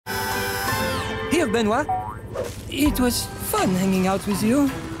Here, Benoit. It was fun hanging out with you.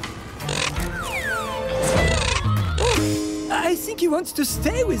 Oh, I think he wants to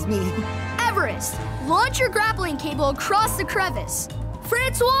stay with me. Everest, launch your grappling cable across the crevice.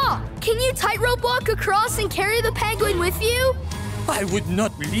 Francois, can you tightrope walk across and carry the penguin with you? I would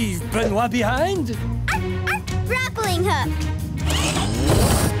not leave Benoit behind. Grappling hook.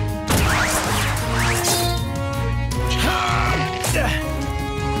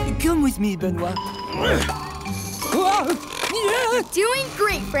 Come with me, Benoit. Whoa, yeah. Doing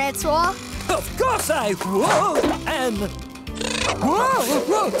great, Francois. Of course I am.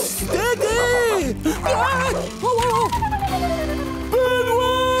 Whoa, steady! Ah, whoa.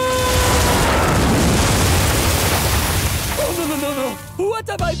 Benoit! Oh, no. What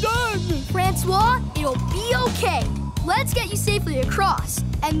have I done? Francois, it'll be okay. Let's get you safely across,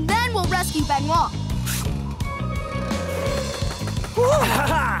 and then we'll rescue Benoit.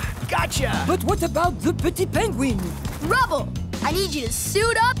 Gotcha! But what about the petit penguin? Rubble, I need you to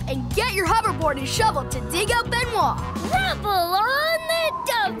suit up and get your hoverboard and shovel to dig out Benoit. Rubble on the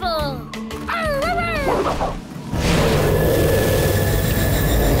double.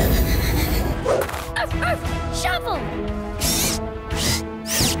 Shovel.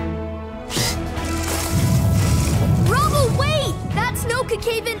 Rubble, wait! That snow could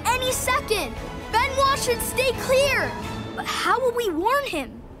cave in any second. Benoit should stay clear. But how will we warn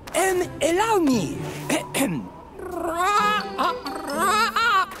him? Allow me.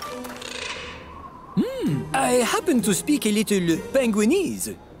 I happen to speak a little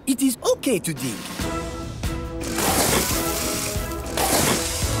penguinese. It is okay to dig.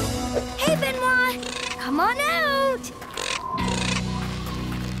 Hey, Benoit. Come on out.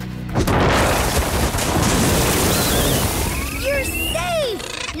 You're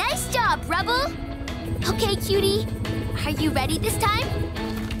safe. Nice job, Rubble. Okay, cutie. Are you ready this time?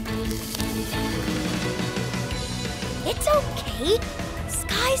 It's okay.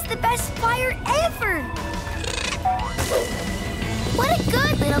 Skye's the best fire ever. What a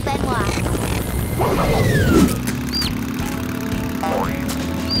good little Benoit.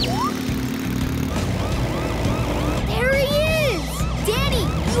 There he is! Danny,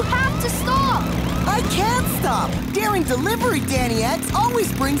 you have to stop! I can't stop! Daring Delivery Danny X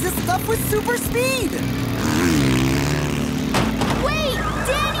always brings us stuff with super speed! Wait!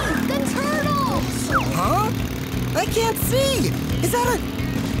 Danny! The turtles! Huh? I can't see! Is that a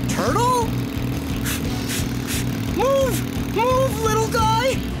turtle? Move! Move, little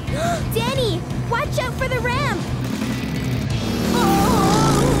guy! Danny, watch out for the ramp!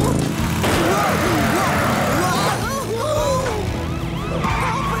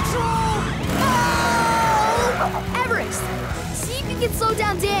 PAW Patrol! Everest, see if you can slow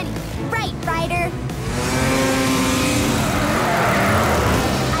down Danny. Right, Ryder.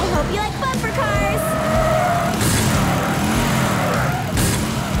 I hope you like bumper cars.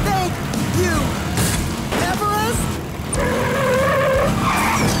 Thank you, Everest!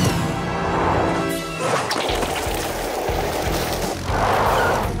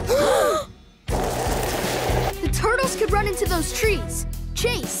 The turtles could run into those trees.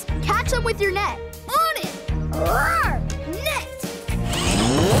 Chase, catch them with your net. On it! Roar! Net!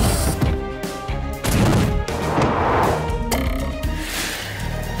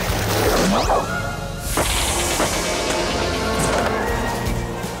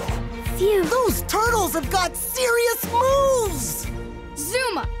 Phew. Those turtles have got serious moves!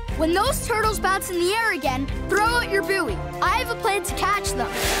 Zuma, when those turtles bounce in the air again, throw out your buoy. I have a plan to catch them.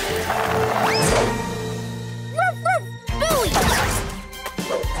 Ruff, ruff, buoy!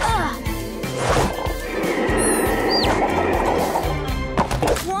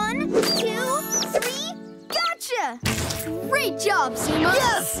 One, two, three, gotcha! Great job, Zuma.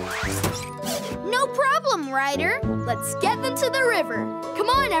 Yes! No problem, Ryder. Let's get them to the river. Come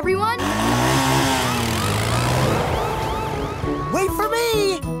on, everyone. Wait for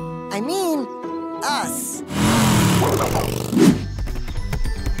me! I mean, us.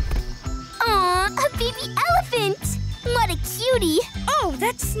 Aw, a baby elephant! What a cutie! Oh,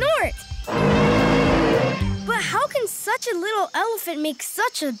 that's Snort! But how can such a little elephant make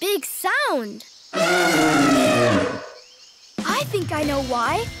such a big sound? I think I know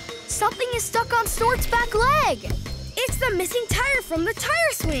why. Something is stuck on Snort's back leg. It's the missing tire from the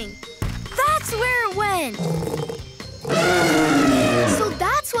tire swing. That's where it went. So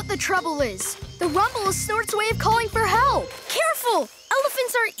that's what the trouble is. The rumble is Snort's way of calling for help. Careful!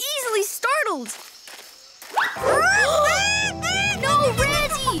 Elephants are easily startled. No,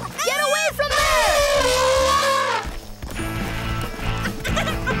 Randy! Get away from there!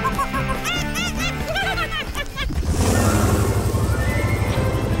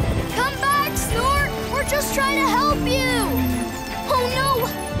 Come back, Snort!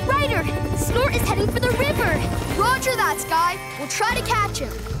 Roger that, Skye. We'll try to catch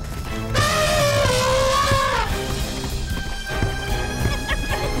him.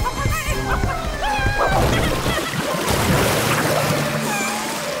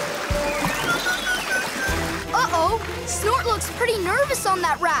 Uh-oh, Snort looks pretty nervous on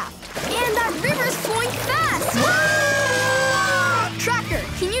that raft. And that river's flowing fast. Tracker,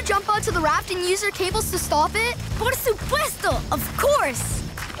 can you jump onto the raft and use your cables to stop it? Por supuesto, of course.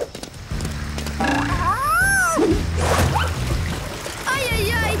 Ay,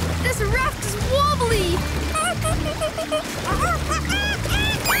 ay, ay, this raft is wobbly.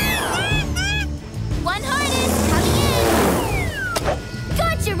 One harness coming in.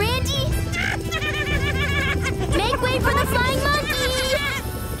 Gotcha, Randy. Make way for the flying monkey.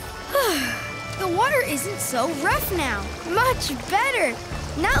 The water isn't so rough now. Much better.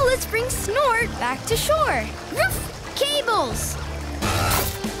 Now let's bring Snort back to shore. Ruff! Cables!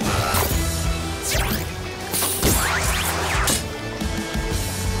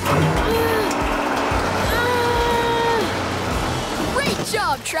 Great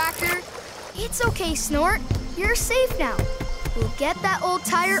job, Tracker. It's okay, Snort. You're safe now. We'll get that old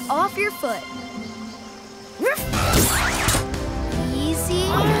tire off your foot. Ruff! Easy.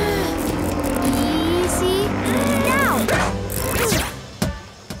 Easy. Now!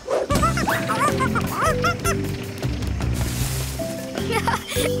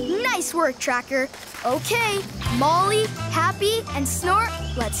 Nice work, Tracker. Okay, Molly, Happy, and Snort,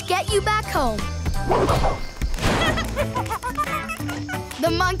 let's get you back home. The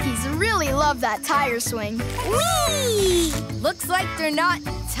monkeys really love that tire swing. Whee! Looks like they're not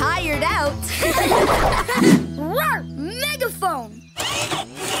tired out. Roar! Megaphone!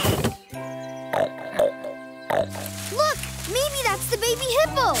 Look, maybe that's the baby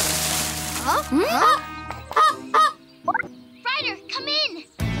hippo. Huh? Ryder, come in.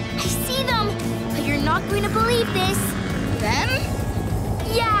 I see them, but you're not going to believe this. Them?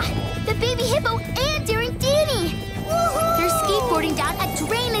 Yeah, the baby hippo and Daring Danny. They're skateboarding down a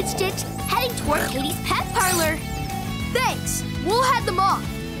drainage ditch, heading toward Katie's pet parlor. Thanks. We'll head them off.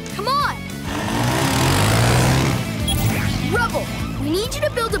 Come on. Rubble, we need you to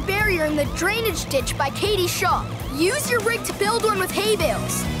build a barrier in the drainage ditch by Katie's shop. Use your rig to build one with hay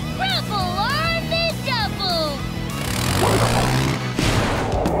bales. Rubble on the double.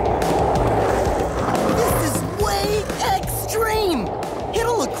 This is way extreme!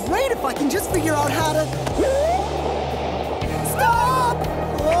 It'll look great if I can just figure out how to... Stop!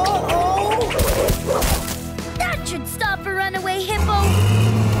 Uh-oh! That should stop a runaway hippo.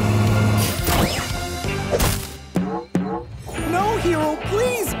 No, Hero,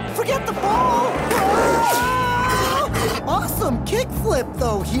 please! Forget the ball! Ah! Awesome kickflip,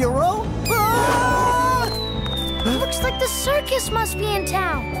 though, Hero! Ah! Looks like the circus must be in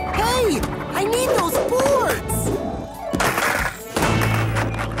town. Hey! I need those boards!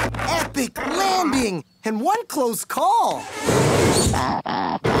 Epic landing! And one close call!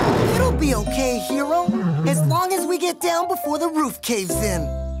 It'll be okay, Hero. As long as we get down before the roof caves in.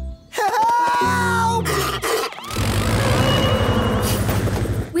 Help!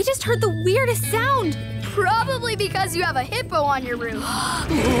 We just heard the weirdest sound. Probably because you have a hippo on your roof.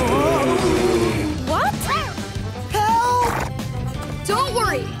 What? Help! Don't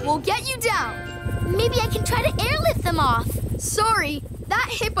worry, we'll get you down. Maybe I can try to airlift them off. Sorry, that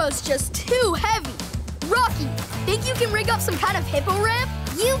hippo's just too heavy. Rocky, think you can rig up some kind of hippo ramp?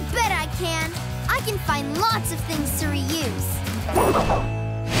 You bet I can. I can find lots of things to reuse.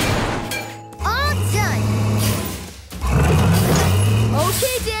 All done.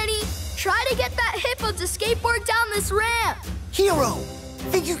 Okay, Danny. Try to get that hippo to skateboard down this ramp. Hero,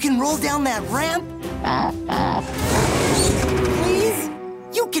 think you can roll down that ramp? Please?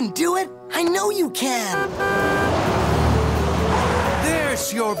 You can do it. I know you can.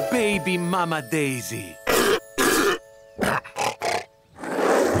 There's your baby, Mama Daisy.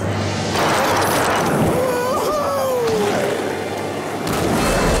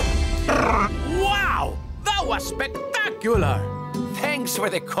 Wow! That was spectacular! Thanks for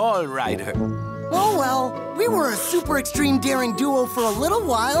the call, Ryder. Oh, well, we were a super extreme daring duo for a little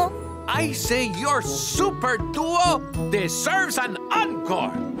while. I say your super duo deserves an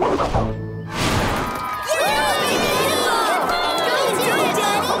encore.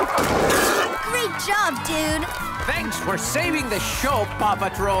 Great job, dude. Thanks for saving the show, PAW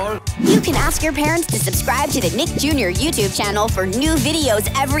Patrol. You can ask your parents to subscribe to the Nick Jr. YouTube channel for new videos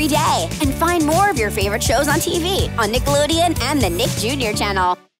every day. And find more of your favorite shows on TV on Nickelodeon and the Nick Jr. channel.